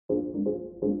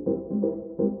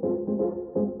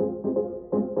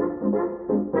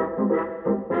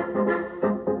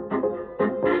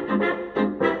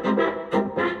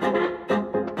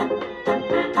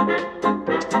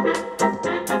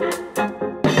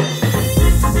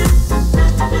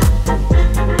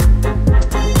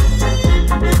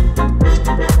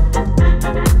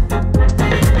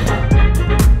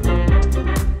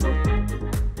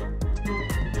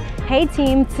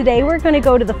team. Today we're going to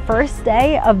go to the first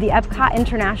day of the EPCOT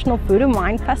International Food and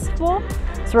Wine Festival.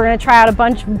 So we're going to try out a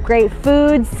bunch of great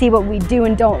foods, see what we do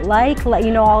and don't like, let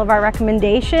you know all of our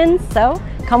recommendations. So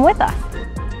come with us.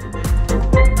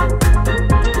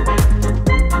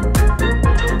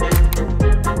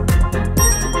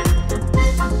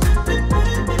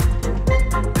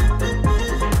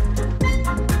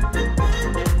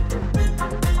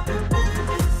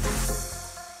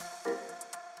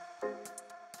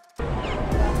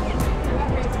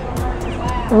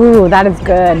 Ooh, that is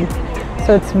good.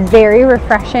 So it's very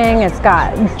refreshing. It's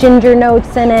got ginger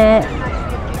notes in it.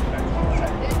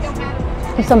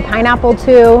 There's some pineapple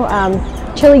too.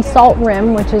 Chili salt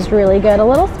rim, which is really good. A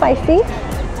little spicy,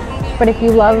 but if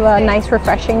you love a nice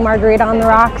refreshing margarita on the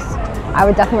rocks, I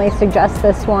would definitely suggest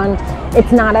this one.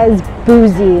 It's not as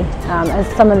boozy as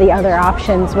some of the other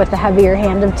options with the heavier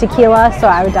hand of tequila, so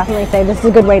I would definitely say this is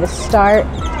a good way to start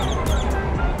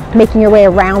making your way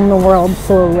around the world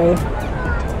slowly.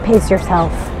 Pace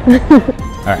yourself.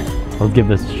 All right, let's give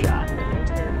this a shot.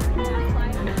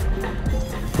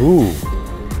 Ooh,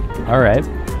 all right.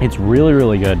 It's really,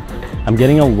 really good. I'm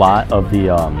getting a lot of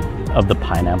the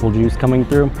pineapple juice coming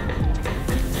through,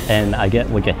 and I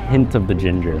get like a hint of the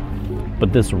ginger.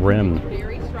 But this rim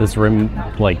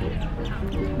like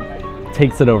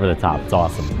takes it over the top. It's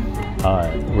awesome.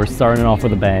 We're starting off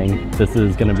with a bang. This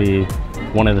is gonna be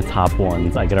one of the top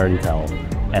ones. I could already tell.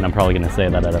 And I'm probably gonna say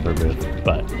that at every booth,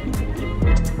 but.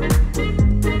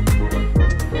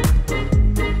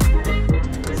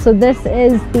 So this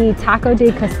is the taco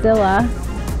de costilla.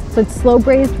 So it's slow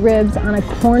braised ribs on a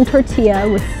corn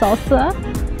tortilla with salsa,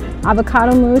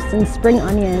 avocado mousse, and spring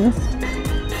onions.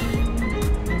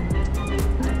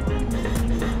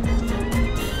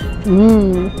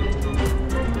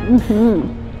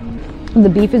 The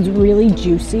beef is really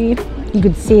juicy. You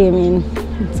could see, I mean,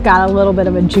 it's got a little bit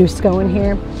of a juice going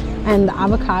here. And the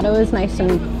avocado is nice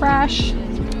and fresh.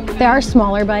 They are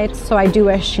smaller bites, so I do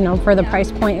wish, you know, for the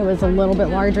price point it was a little bit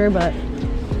larger, but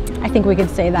I think we could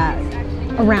say that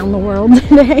around the world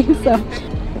today. So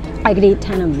I could eat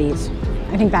 10 of these.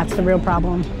 I think that's the real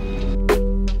problem.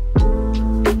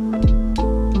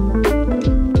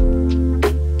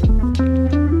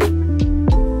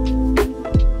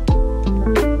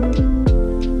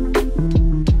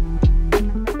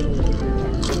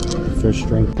 First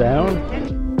drink down.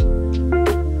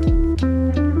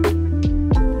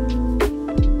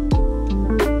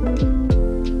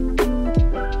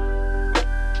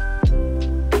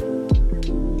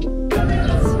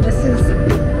 This is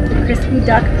crispy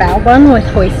duck bao bun with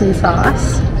hoisin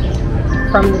sauce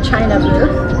from the China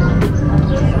booth.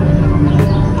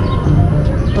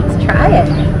 Let's try it.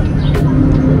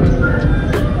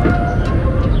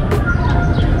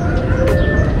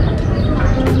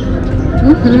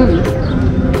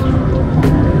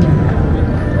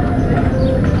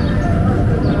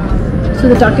 So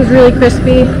the duck is really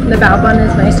crispy, the bao bun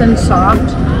is nice and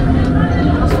soft.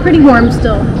 It's pretty warm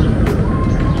still.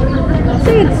 I'd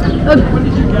say it's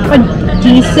a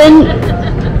decent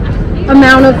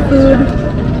amount of food.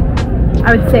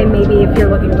 I would say maybe if you're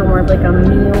looking for more of like a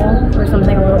meal or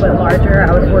something a little bit larger,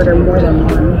 I would order more than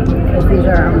one, because these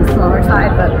are on the smaller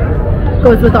side, but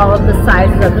goes with all of the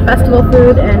sizes of the festival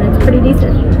food, and it's pretty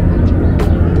decent.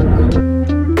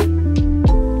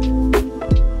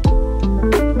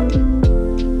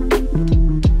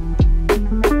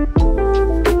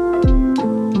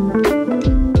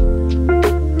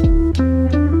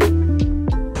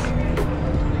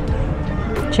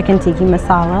 Chicken tiki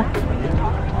masala.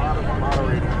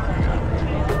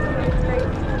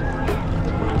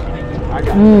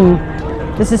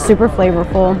 This is super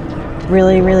flavorful,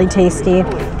 really, really tasty.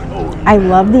 I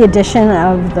love the addition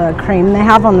of the cream they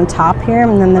have on the top here,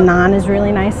 and then the naan is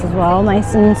really nice as well,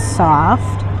 nice and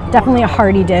soft. Definitely a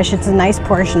hearty dish. It's a nice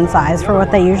portion size for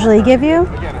what they usually give you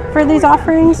for these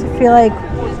offerings. I feel like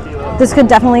this could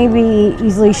definitely be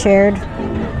easily shared.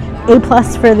 A+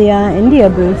 for the India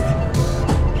booth.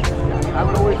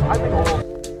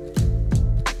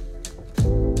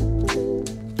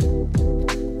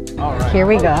 Here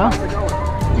we go.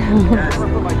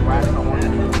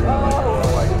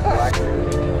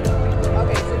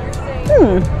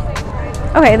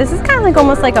 Okay, this is kind of like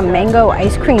almost like a mango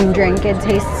ice cream drink. It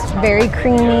tastes very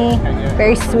creamy,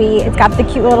 very sweet. It's got the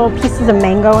cute little pieces of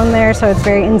mango in there, so it's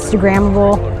very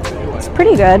Instagrammable. It's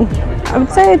pretty good. I would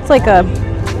say it's like a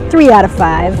 3 out of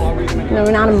 5. You know,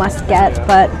 not a must get,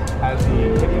 but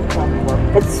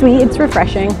it's sweet, it's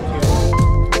refreshing.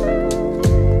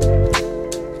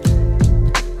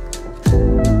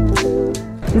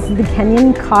 This is the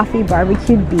Kenyan coffee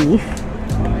barbecued beef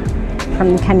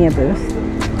from the Kenya booth.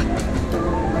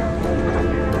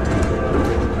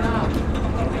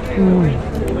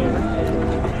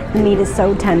 The meat is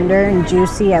so tender and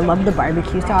juicy. I love the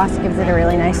barbecue sauce. It gives it a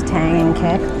really nice tang and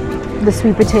kick. The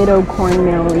sweet potato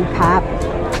cornmeal pap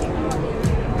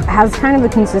has kind of the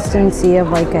consistency of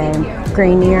like a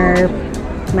grainier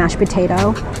mashed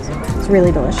potato. It's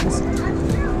really delicious.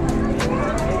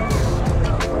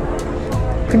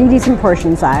 Pretty decent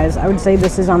portion size. I would say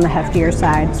this is on the heftier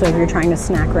side, so if you're trying to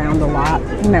snack around a lot,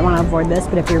 you might want to avoid this,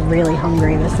 but if you're really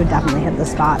hungry, this would definitely hit the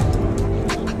spot.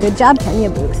 Good job, Kenya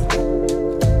Booth.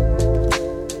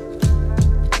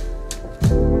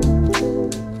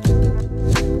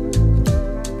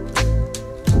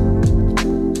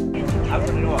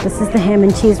 This is the ham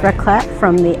and cheese raclette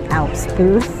from the Alps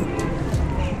booth.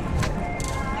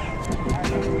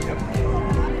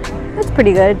 It's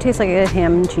pretty good. It tastes like a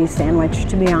ham and cheese sandwich,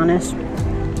 to be honest.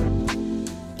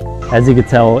 As you could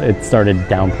tell, it started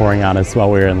downpouring on us while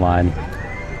we were in line.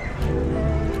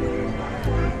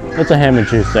 It's a ham and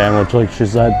cheese sandwich, like she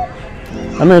said.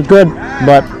 I mean, it's good,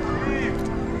 but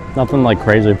nothing like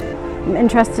crazy. I'm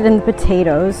interested in the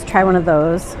potatoes. Try one of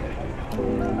those.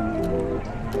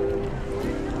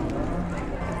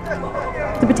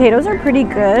 The potatoes are pretty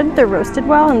good. They're roasted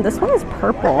well, and this one is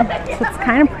purple, so it's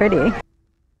kind of pretty.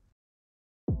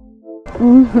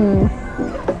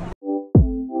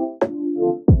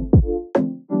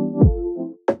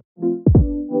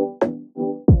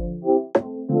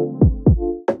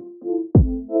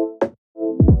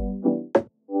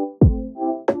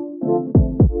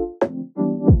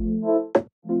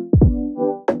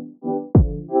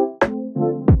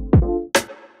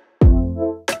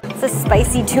 It's a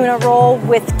spicy tuna roll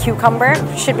with cucumber.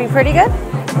 Should be pretty good.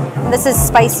 This is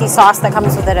spicy sauce that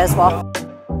comes with it as well.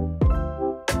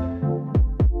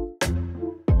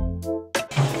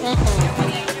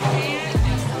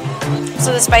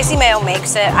 So the spicy mayo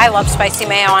makes it. I love spicy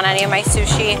mayo on any of my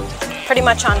sushi. Pretty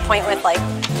much on point with like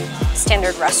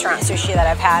standard restaurant sushi that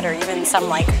I've had, or even some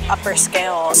like upper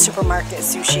scale supermarket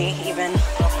sushi even.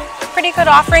 Pretty good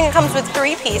offering. It comes with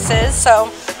 3 pieces,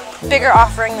 so bigger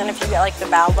offering than if you get like the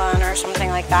bao bun or something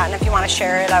like that. And if you want to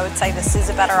share it, I would say this is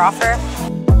a better offer.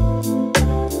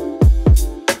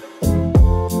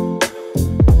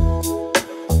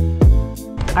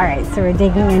 All right, so we're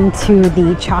digging into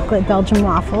the chocolate Belgian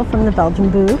waffle from the Belgian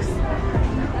booth.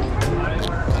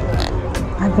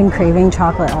 I've been craving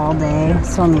chocolate all day,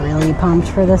 so I'm really pumped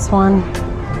for this one.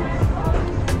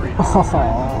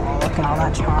 Oh, look at all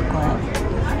that chocolate.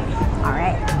 All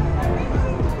right.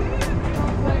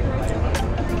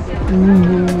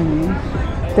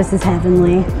 This is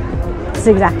heavenly. This is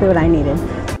exactly what I needed.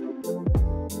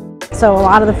 So a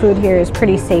lot of the food here is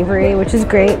pretty savory, which is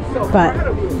great, but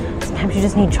sometimes you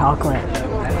just need chocolate.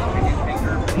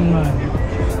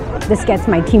 This gets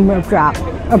my team rope drop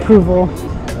approval.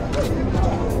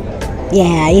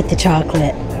 Yeah, eat the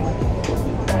chocolate.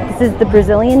 This is the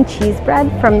Brazilian cheese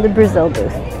bread from the Brazil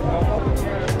booth.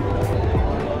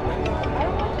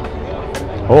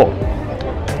 Oh,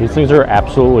 these things are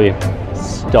absolutely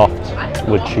stuffed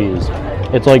with cheese.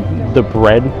 It's like the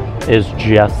bread is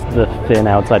just the thin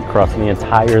outside crust, and the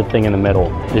entire thing in the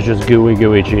middle is just gooey,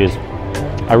 gooey cheese.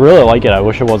 I really like it. I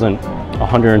wish it wasn't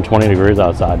 120 degrees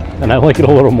outside, and I like it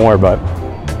a little more, but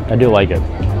I do like it.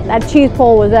 That cheese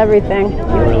pull was everything. It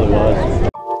really was.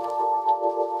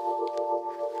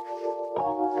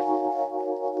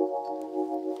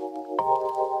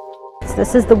 So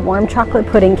this is the warm chocolate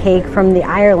pudding cake from the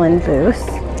Ireland booth.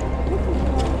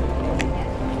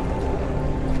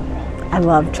 I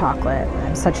love chocolate. I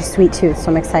have such a sweet tooth, so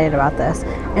I'm excited about this.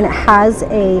 And it has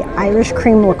a Irish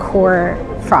cream liqueur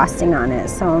frosting on it,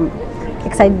 so I'm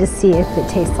excited to see if it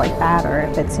tastes like that or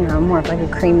if it's, you know, more of like a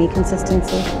creamy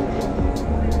consistency.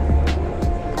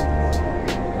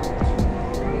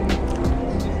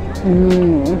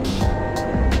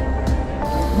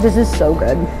 This is so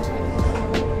good.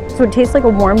 So it tastes like a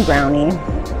warm brownie.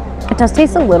 It does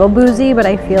taste a little boozy, but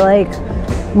I feel like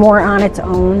more on its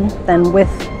own than with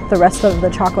the rest of the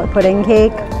chocolate pudding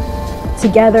cake.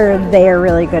 Together, they are a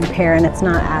really good pair, and it's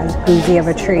not as boozy of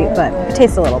a treat, but it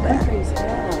tastes a little bit.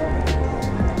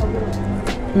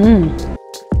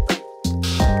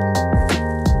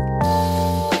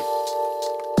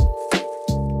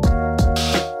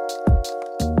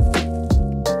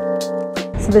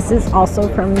 So this is also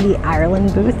from the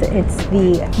Ireland booth. It's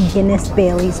the Guinness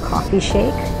Bailey's coffee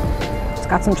shake. It's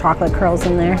got some chocolate curls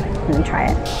in there. I'm gonna try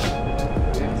it.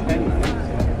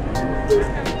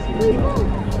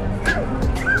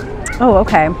 Oh,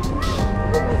 okay.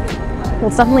 Well,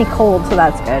 it's definitely cold, so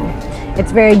that's good.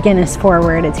 It's very Guinness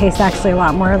forward. It tastes actually a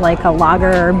lot more like a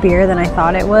lager or beer than I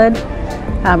thought it would.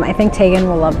 I think Tegan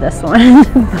will love this one,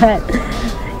 but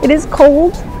it is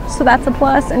cold, so so that's a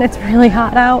plus, and it's really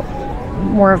hot out.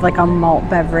 More of like a malt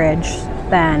beverage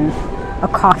than a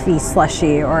coffee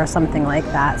slushie or something like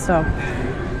that. So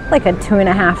like a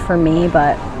 2.5 for me,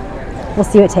 but we'll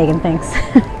see what Tegan thinks.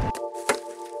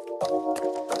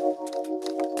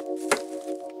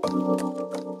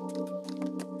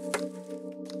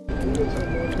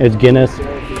 It's Guinness,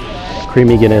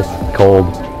 creamy Guinness, cold,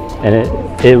 and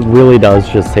it really does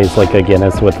just taste like a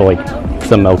Guinness with like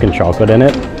some milk and chocolate in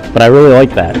it, but I really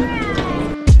like that.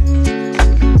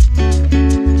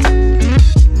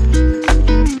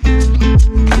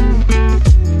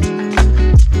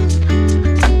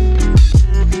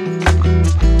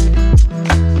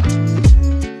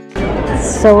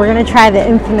 So we're gonna try the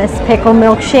infamous pickle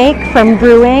milkshake from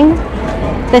Brewing.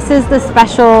 This is the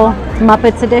special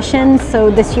Muppets edition. So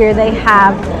this year they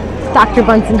have Dr.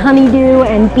 Bunsen Honeydew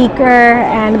and Beaker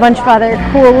and a bunch of other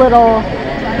cool little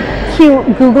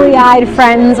cute googly-eyed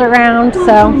friends around.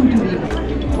 So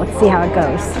let's see how it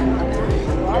goes.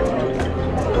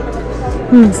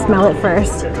 Smell it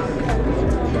first.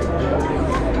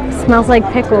 It smells like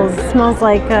pickles. It smells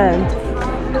like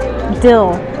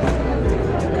dill.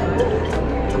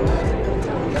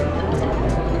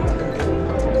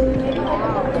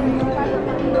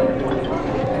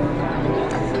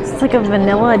 Like a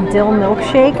vanilla dill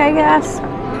milkshake, I guess.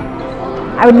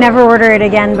 I would never order it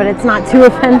again, but it's not too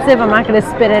offensive. I'm not going to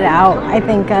spit it out. I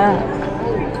think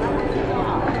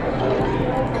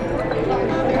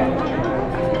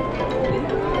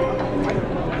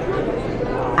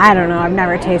I don't know. I've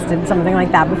never tasted something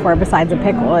like that before besides a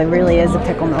pickle. It really is a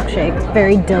pickle milkshake.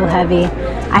 Very dill heavy.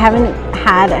 I haven't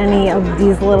had any of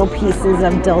these little pieces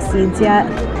of dill seeds yet.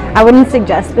 I wouldn't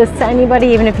suggest this to anybody,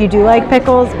 even if you do like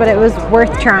pickles, but it was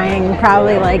worth trying.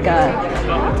 Probably like a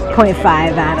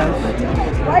 0.5 out of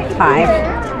 5.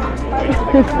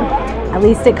 At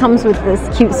least it comes with this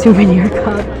cute souvenir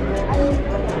cup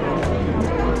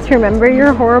to remember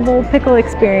your horrible pickle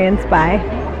experience by.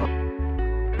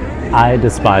 I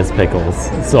despise pickles,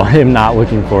 so I am not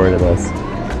looking forward to this.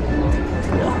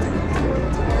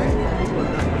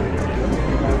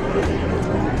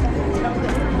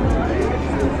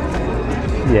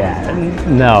 Yeah,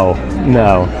 no.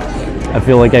 I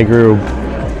feel like I grew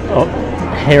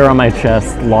hair on my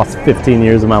chest, lost 15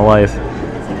 years of my life.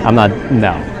 I'm not,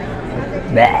 no.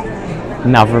 Blech.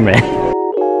 Not for me.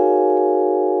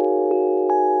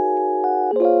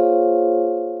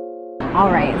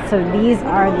 All right, so these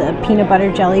are the peanut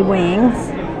butter jelly wings.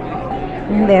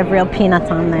 They have real peanuts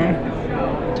on there.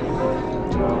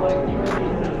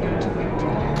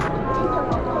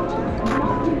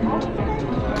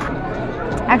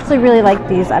 I actually really like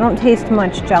these. I don't taste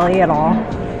much jelly at all,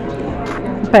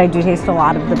 but I do taste a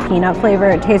lot of the peanut flavor.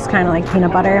 It tastes kind of like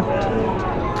peanut butter.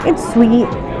 It's sweet,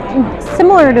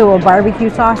 similar to a barbecue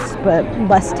sauce, but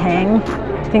less tang.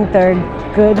 I think they're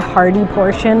a good hearty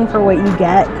portion for what you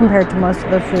get compared to most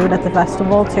of the food at the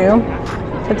festival too.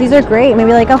 But these are great,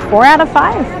 maybe like a 4 out of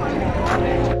 5.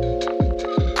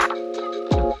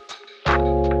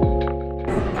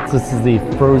 So this is the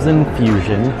Frozen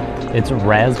Fusion. It's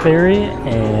raspberry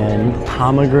and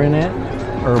pomegranate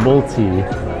herbal tea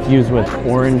fused with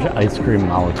orange ice cream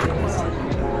molecules.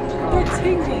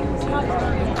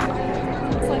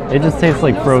 It just tastes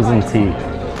like frozen tea.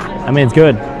 I mean, it's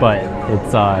good, but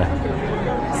it's,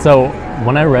 so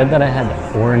when I read that it had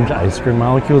orange ice cream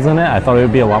molecules in it, I thought it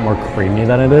would be a lot more creamy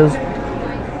than it is.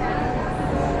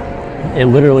 It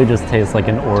literally just tastes like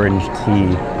an orange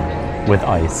tea with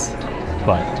ice,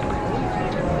 but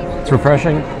it's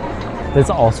refreshing. This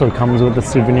also comes with a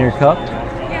souvenir cup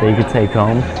that you can take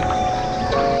home.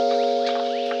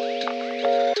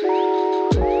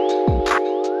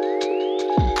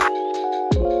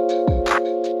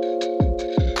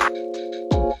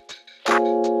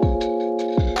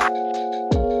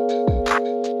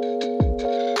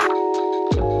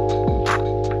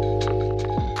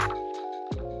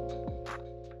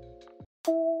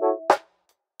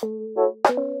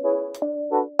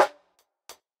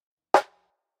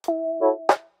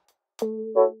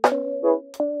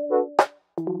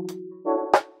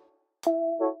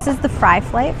 This is the fry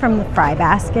flight from the Fry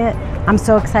Basket. I'm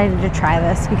so excited to try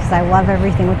this because I love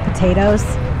everything with potatoes.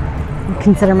 I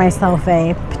consider myself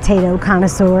a potato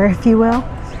connoisseur, if you will.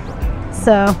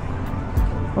 So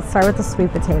let's start with the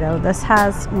sweet potato. This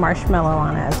has marshmallow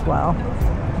on it as well.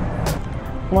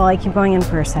 Well, I keep going in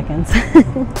for seconds.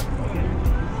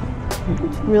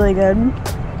 It's really good.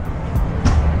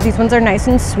 These ones are nice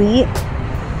and sweet.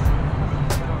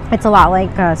 It's a lot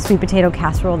like a sweet potato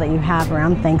casserole that you have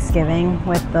around Thanksgiving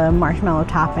with the marshmallow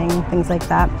topping, things like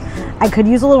that. I could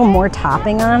use a little more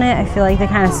topping on it. I feel like they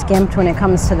kind of skimped when it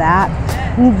comes to that.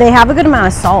 They have a good amount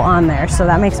of salt on there, so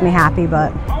that makes me happy,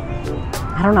 but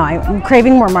I don't know, I'm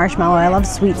craving more marshmallow. I love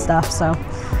sweet stuff, so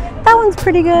that one's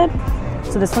pretty good.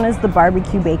 So this one is the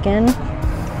barbecue bacon.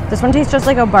 This one tastes just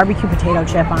like a barbecue potato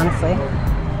chip, honestly.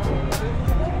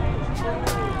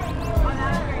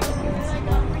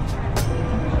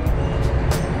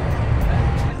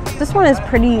 This one is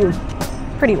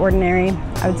pretty ordinary.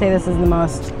 I would say this is the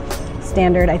most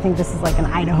standard. I think this is like an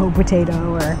Idaho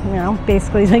potato, or, you know,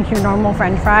 basically like your normal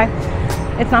French fry.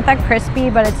 It's not that crispy,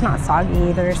 but it's not soggy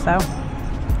either, so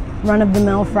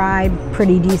run-of-the-mill fry,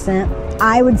 pretty decent.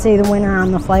 I would say the winner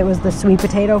on the flight was the sweet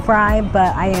potato fry,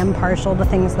 but I am partial to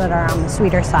things that are on the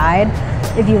sweeter side.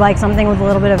 If you like something with a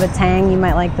little bit of a tang, you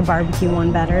might like the barbecue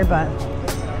one better, but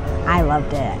I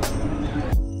loved it.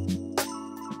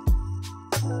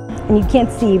 And you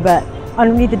can't see, but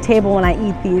underneath the table when I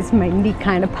eat these, my knee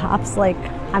kind of pops like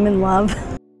I'm in love.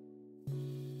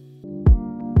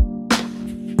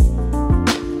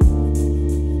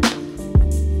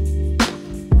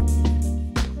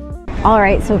 All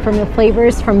right, so from the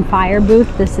Flavors from Fire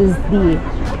booth, this is the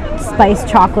spiced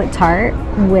chocolate tart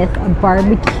with a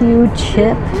barbecue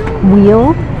chip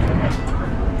wheel.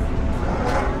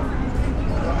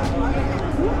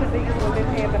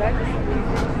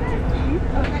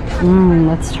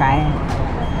 Let's try it.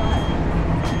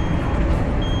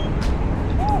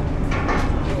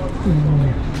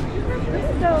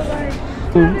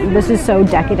 This is so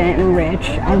decadent and rich.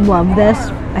 I love this.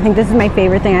 I think this is my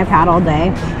favorite thing I've had all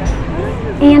day.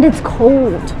 And it's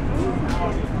cold.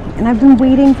 And I've been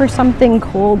waiting for something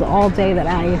cold all day that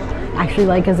I actually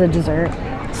like as a dessert.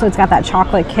 So it's got that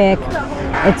chocolate kick.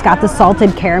 It's got the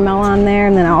salted caramel on there,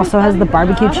 and then it also has the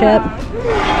barbecue chip.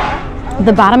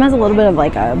 The bottom has a little bit of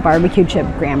like a barbecue chip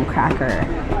graham cracker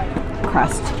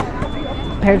crust.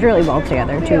 Pairs really well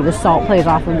together too. The salt plays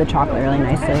off of the chocolate really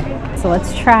nicely. So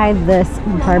let's try this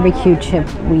barbecue chip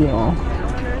wheel.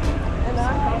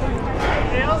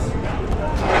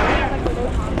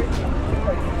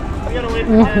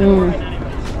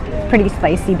 Pretty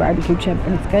spicy barbecue chip,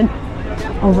 but it's good.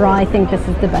 Overall, I think this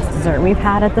is the best dessert we've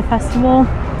had at the festival.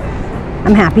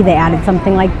 I'm happy they added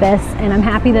something like this, and I'm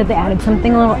happy that they added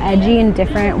something a little edgy and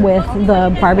different with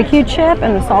the barbecue chip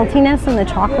and the saltiness and the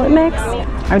chocolate mix.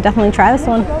 I would definitely try this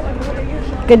one.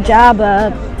 Good job,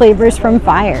 Flavors from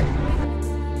Fire.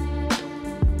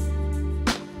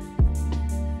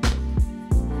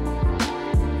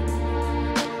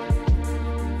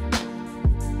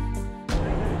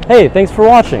 Hey, thanks for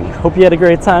watching. Hope you had a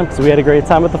great time, because we had a great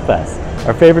time at the fest.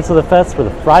 Our favorites of the fest were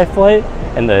the fry flight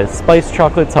and the spiced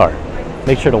chocolate tart.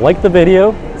 Make sure to like the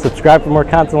video, subscribe for more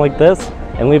content like this,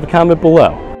 and leave a comment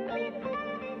below.